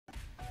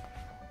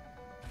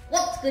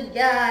good,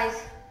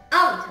 guys?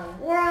 I'm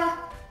Tamora,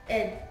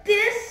 and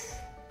this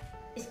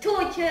is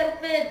Toy Channel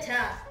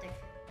Fantastic.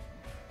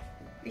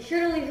 Be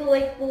sure to leave a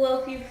like below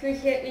if you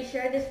appreciate me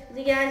sharing this with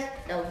you guys.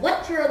 Now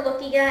what you're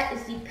looking at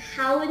is the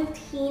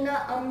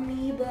Palutena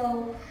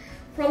amiibo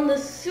from the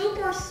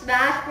Super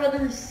Smash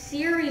Bros.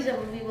 Series of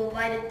amiibo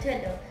by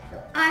Nintendo.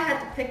 Now I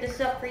had to pick this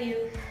up for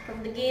you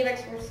from the Game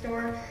Expert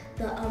store,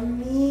 the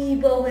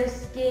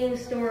amiibo-est game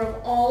store of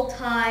all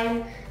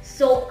time,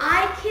 so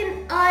I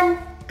can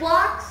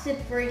unbox it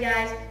for you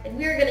guys, and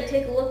we are going to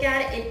take a look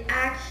at it in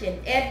action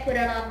and put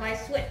it on my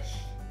Switch.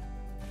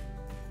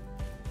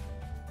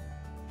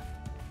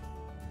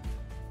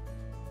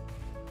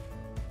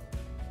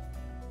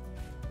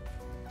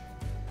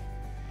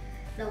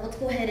 Now let's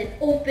go ahead and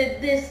open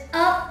this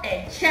up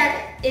and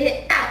check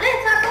it out.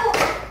 Let's go!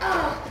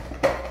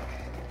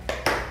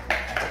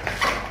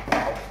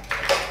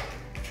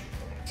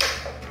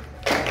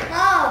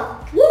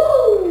 Oh,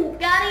 woo!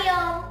 Got it,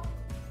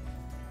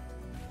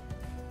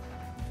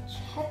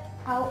 check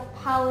out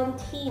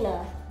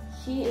Palutena.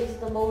 She is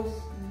the most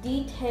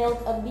detailed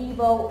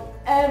amiibo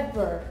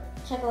ever.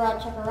 Check her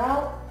out, check her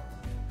out.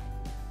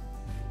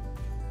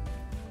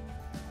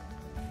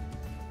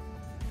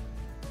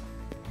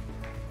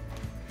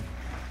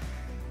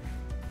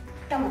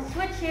 Got my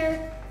Switch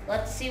here.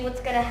 Let's see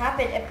what's gonna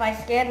happen if I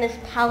scan this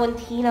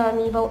Palutena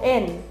amiibo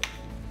in. See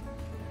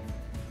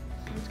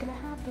what's gonna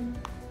happen.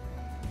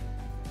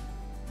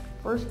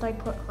 First I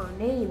put her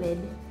name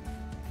in.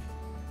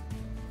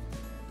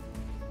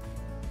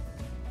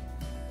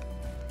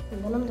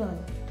 And then I'm done.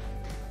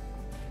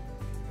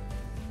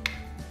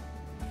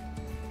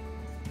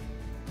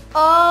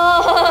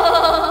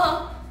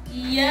 Oh,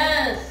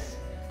 yes!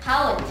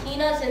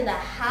 Palutena's in the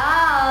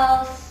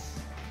house.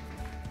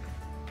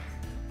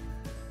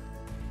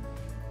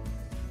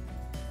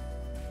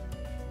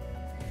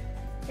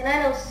 And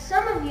I know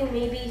some of you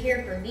may be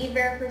here for the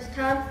very first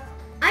time.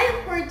 I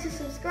implore you to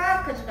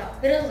subscribe because we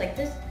got videos like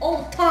this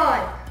all the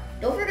time.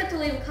 Don't forget to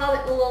leave a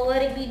comment below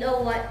letting me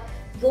know what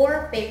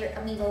your favorite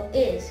amiibo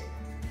is.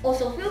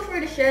 Also, feel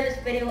free to share this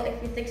video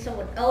if you think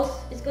someone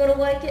else is going to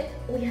like it.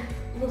 Oh yeah,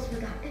 almost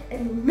forgot.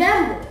 And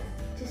remember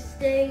to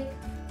stay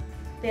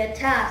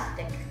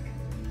fantastic.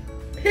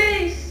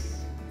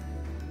 Peace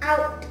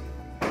out.